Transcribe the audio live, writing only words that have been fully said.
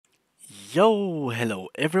Hello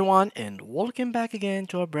everyone, and welcome back again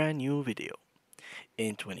to a brand new video.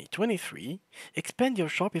 In 2023, expand your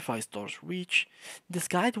Shopify store's reach. This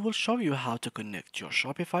guide will show you how to connect your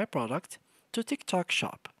Shopify product to TikTok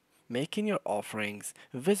Shop, making your offerings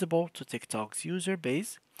visible to TikTok's user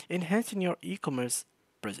base, enhancing your e-commerce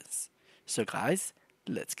presence. So guys,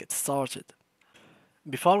 let's get started.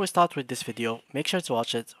 Before we start with this video, make sure to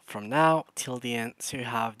watch it from now till the end so you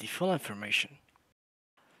have the full information.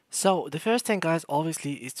 So the first thing guys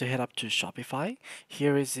obviously is to head up to Shopify.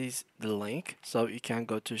 Here is the link. So you can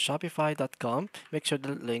go to shopify.com. Make sure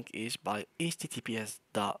the link is by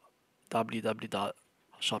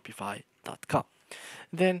https://www.shopify.com.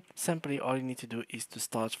 Then simply all you need to do is to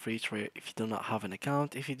start free trial if you do not have an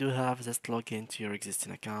account. If you do have, just log into your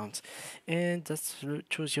existing account and just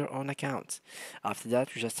choose your own account. After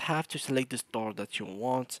that, you just have to select the store that you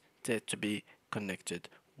want it to be connected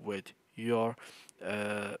with your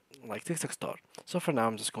like TikTok store. So for now,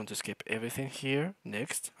 I'm just going to skip everything here.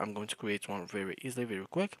 Next, I'm going to create one very easily, very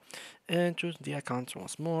quick, and choose the account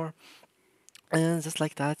once more. And just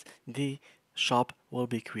like that, the shop will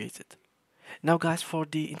be created. Now, guys, for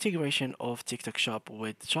the integration of TikTok Shop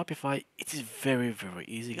with Shopify, it is very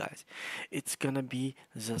easy, guys. It's gonna be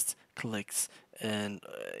just clicks, and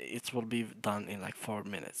it will be done in like 4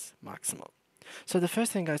 minutes maximum. So the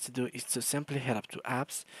first thing, guys, to do is to simply head up to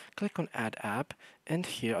apps, click on add app, and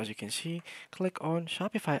here, as you can see, click on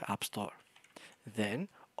Shopify App Store. Then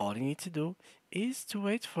all you need to do is to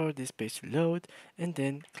wait for this page to load, and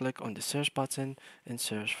then click on the search button and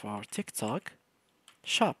search for TikTok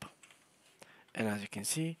Shop. And as you can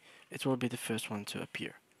see, it will be the first one to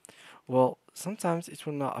appear. Well, sometimes it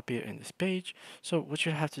will not appear in this page, so what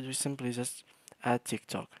you have to do is simply just add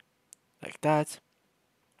TikTok like that.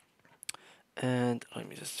 And let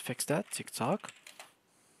me just fix that, TikTok.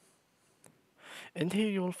 And here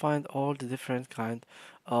you will find all the different kind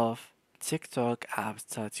of TikTok apps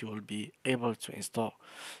that you will be able to install.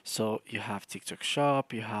 So you have TikTok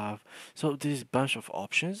Shop, you have so there's a bunch of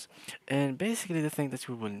options, and basically the thing that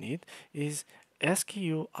we will need is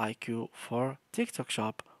SKU IQ for TikTok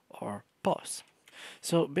Shop or Post.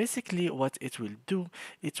 So basically what it will do,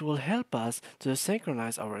 it will help us to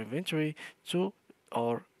synchronize our inventory to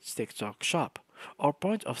our TikTok shop or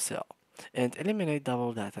point of sale and eliminate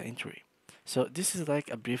double data entry. So this is like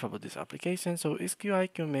a brief about this application. So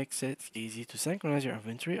SQIQ makes it easy to synchronize your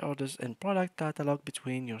inventory orders and product catalog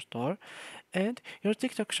between your store and your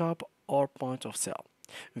TikTok shop or point of sale.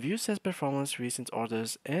 View sales performance, recent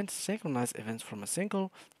orders, and synchronize events from a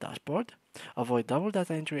single dashboard. Avoid double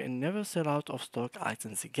data entry and never sell out of stock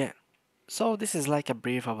items again. So this is like a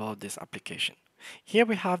brief about this application. Here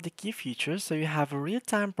we have the key features. So you have a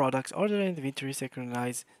real-time products order and inventory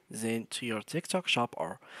synchronized into your TikTok shop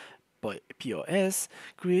or POS,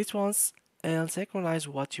 create once and synchronize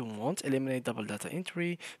what you want, eliminate double data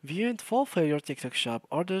entry, view and fulfill your TikTok shop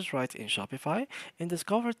orders right in Shopify, and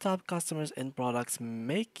discover top customers and products,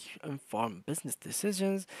 make informed business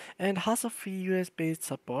decisions, and hassle-free US-based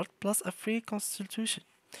support plus a free consultation.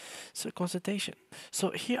 So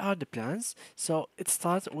here are the plans. So it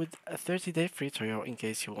starts with a 30-day free trial in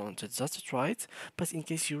case you want to just try it, but in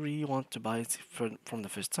case you really want to buy it from the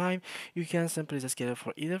first time, you can simply just get it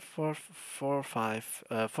for either for $45,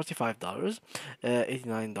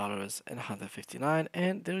 $89, and $159,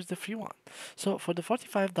 and there's the free one. So for the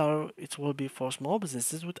 $45, it will be for small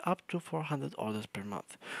businesses with up to 400 orders per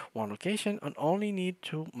month. One location and only need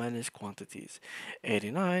to manage quantities.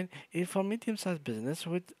 89 is for medium-sized business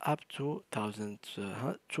with up to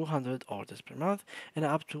 1,200 orders per month and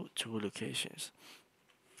up to 2 locations.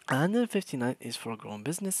 159 is for grown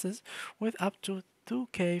businesses with up to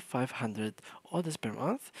 2K500 orders per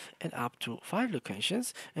month and up to 5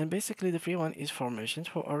 locations. And basically, the free one is for merchants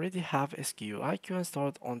who already have SKU IQ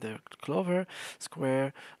installed on their Clover,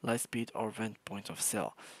 Square, Lightspeed, or Vent point of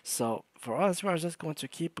sale. So for us, we are just going to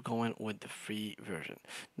keep going with the free version.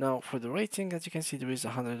 Now, for the rating, as you can see, there is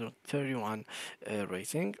 131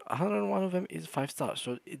 rating. 101 of them is 5 stars,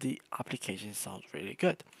 so the application sounds really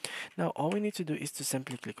good. Now, all we need to do is to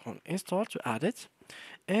simply click on install to add it,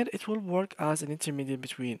 and it will work as an intermediate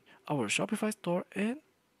between our Shopify store and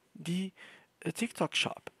the TikTok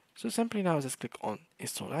shop. So simply now just click on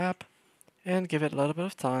install app and give it a little bit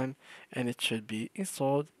of time, and it should be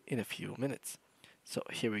installed in a few minutes. So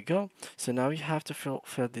here we go. So now you have to fill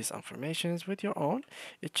these informations with your own.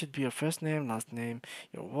 It should be your first name, last name,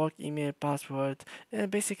 your work email, password,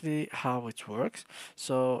 and basically how it works.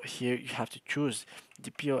 So here you have to choose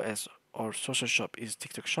the POS or social shop is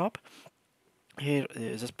TikTok shop. Here,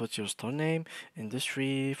 just put your store name,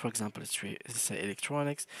 industry, for example, let's say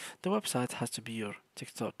electronics. The website has to be your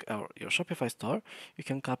TikTok or your Shopify store. You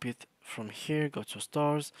can copy it from here, go to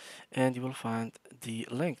stores, and you will find the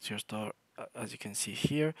link to your store. As you can see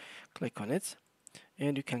here, click on it,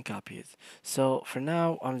 and you can copy it. So for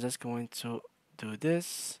now, I'm just going to do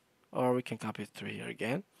this, or we can copy it through here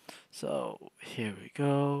again. So here we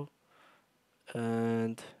go,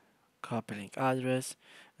 and copy link address,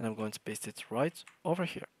 and I'm going to paste it right over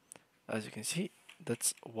here. As you can see,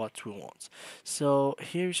 that's what we want. So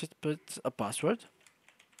here you should put a password,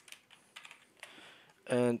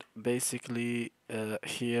 and basically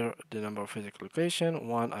here the number of physical location,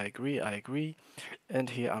 one, I agree, and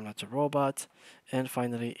here I'm not a robot, and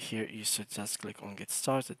finally here you should just click on get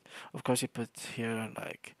started. Of course, you put here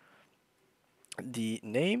like the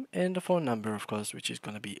name and the phone number, of course, which is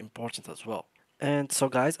going to be important as well. And so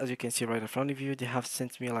guys, as you can see right in front of you, they have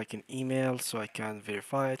sent me like an email so I can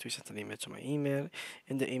verify it. We sent an email to my email.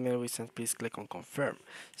 In the email we sent, please click on confirm.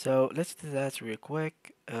 So let's do that real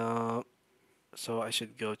quick. So I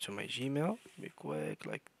should go to my Gmail real quick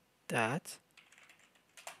like that.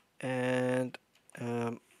 And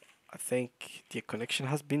I think the connection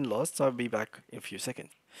has been lost, so I'll be back in a few seconds.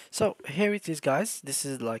 So here it is, guys. This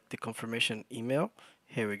is like the confirmation email.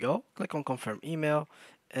 Here we go. Click on confirm email,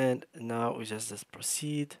 and now we just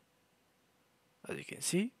proceed. As you can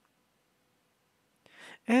see,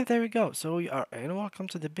 and there we go. So we are in. Welcome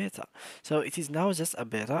to the beta. So it is now just a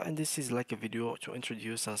beta, and this is like a video to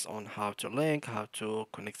introduce us on how to link, how to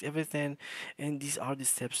connect everything, and these are the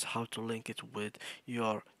steps how to link it with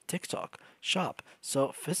your TikTok shop.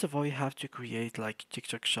 So first of all, you have to create like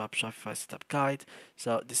TikTok shop Shopify setup guide.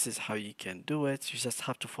 So this is how you can do it. You just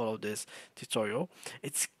have to follow this tutorial.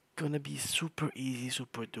 It's gonna be super easy,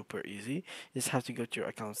 super duper easy. You just have to go to your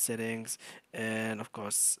account settings, and of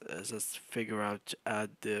course just figure out to add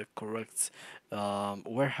the correct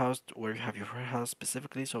warehouse where you have your warehouse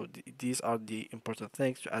specifically. So these are the important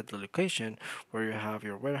things: to add the location where you have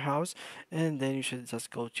your warehouse, and then you should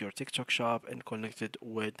just go to your TikTok shop and connect it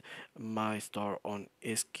with my store on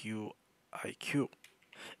SQIQ,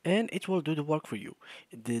 and it will do the work for you.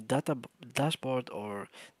 The dashboard or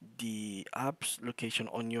the app's location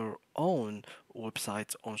on your own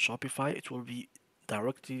website on Shopify, it will be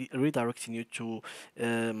directly redirecting you to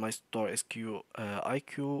my store SQ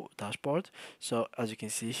IQ dashboard. So as you can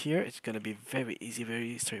see here, it's gonna be very easy,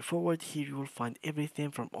 very straightforward. Here you will find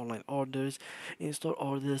everything from online orders, in-store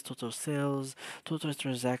orders, total sales, total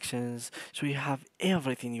transactions. So you have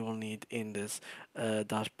everything you will need in this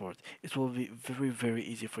dashboard. It will be very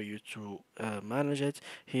easy for you to manage it.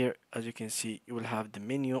 Here, as you can see, you will have the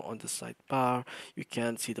menu on the sidebar. You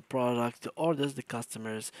can see the product, the orders, the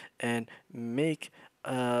customers, and make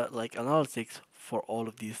like analytics for all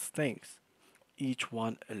of these things, each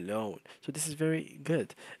one alone. So this is very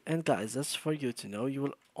good. And guys, just for you to know, you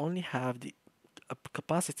will only have the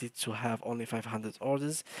capacity to have only 500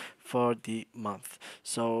 orders for the month.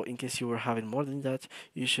 So in case you were having more than that,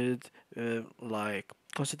 you should like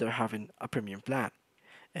consider having a premium plan.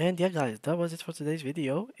 And yeah, guys, that was it for today's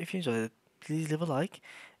video. If you enjoyed it, please leave a like,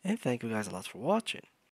 and thank you guys a lot for watching.